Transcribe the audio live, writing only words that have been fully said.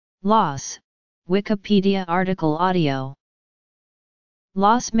Loss. Wikipedia article audio.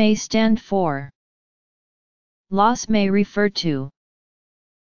 Loss may stand for. Loss may refer to.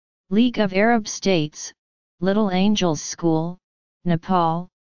 League of Arab States, Little Angels School, Nepal,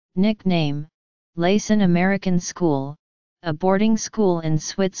 nickname, Laysan American School, a boarding school in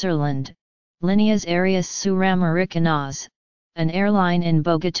Switzerland, Líneas Aéreas Suramericanas, an airline in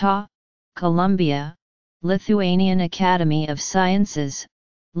Bogotá, Colombia, Lithuanian Academy of Sciences,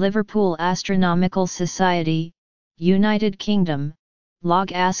 Liverpool Astronomical Society, United Kingdom,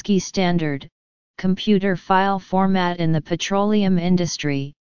 log ASCII standard, computer file format in the petroleum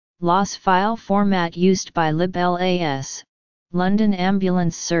industry, LOS file format used by LibLAS, London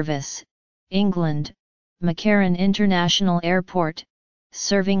Ambulance Service, England, McCarran International Airport,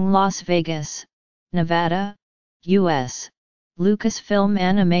 serving Las Vegas, Nevada, U.S., Lucasfilm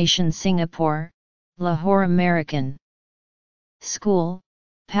Animation Singapore, Lahore American School,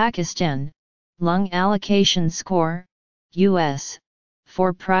 Pakistan, lung allocation score, U.S.,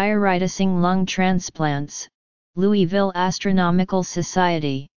 for prioritizing lung transplants, Louisville Astronomical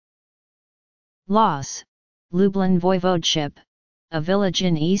Society. Los, Lublin Voivodeship, a village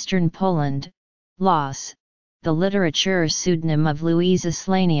in eastern Poland, Los, the literature pseudonym of Louise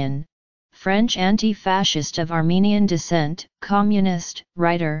Aslanian, French anti-fascist of Armenian descent, communist,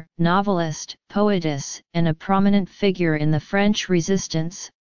 writer, novelist, poetess, and a prominent figure in the French resistance.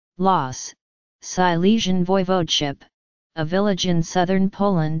 Los, Silesian Voivodeship, a village in southern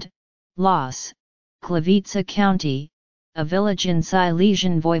Poland, Los, Klawica County, a village in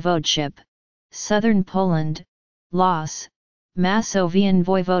Silesian Voivodeship, southern Poland, Los, Masovian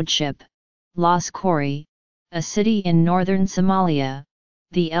Voivodeship, Los Kori, a city in northern Somalia,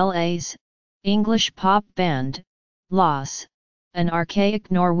 the LA's English pop band, Los, an archaic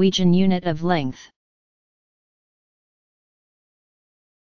Norwegian unit of length.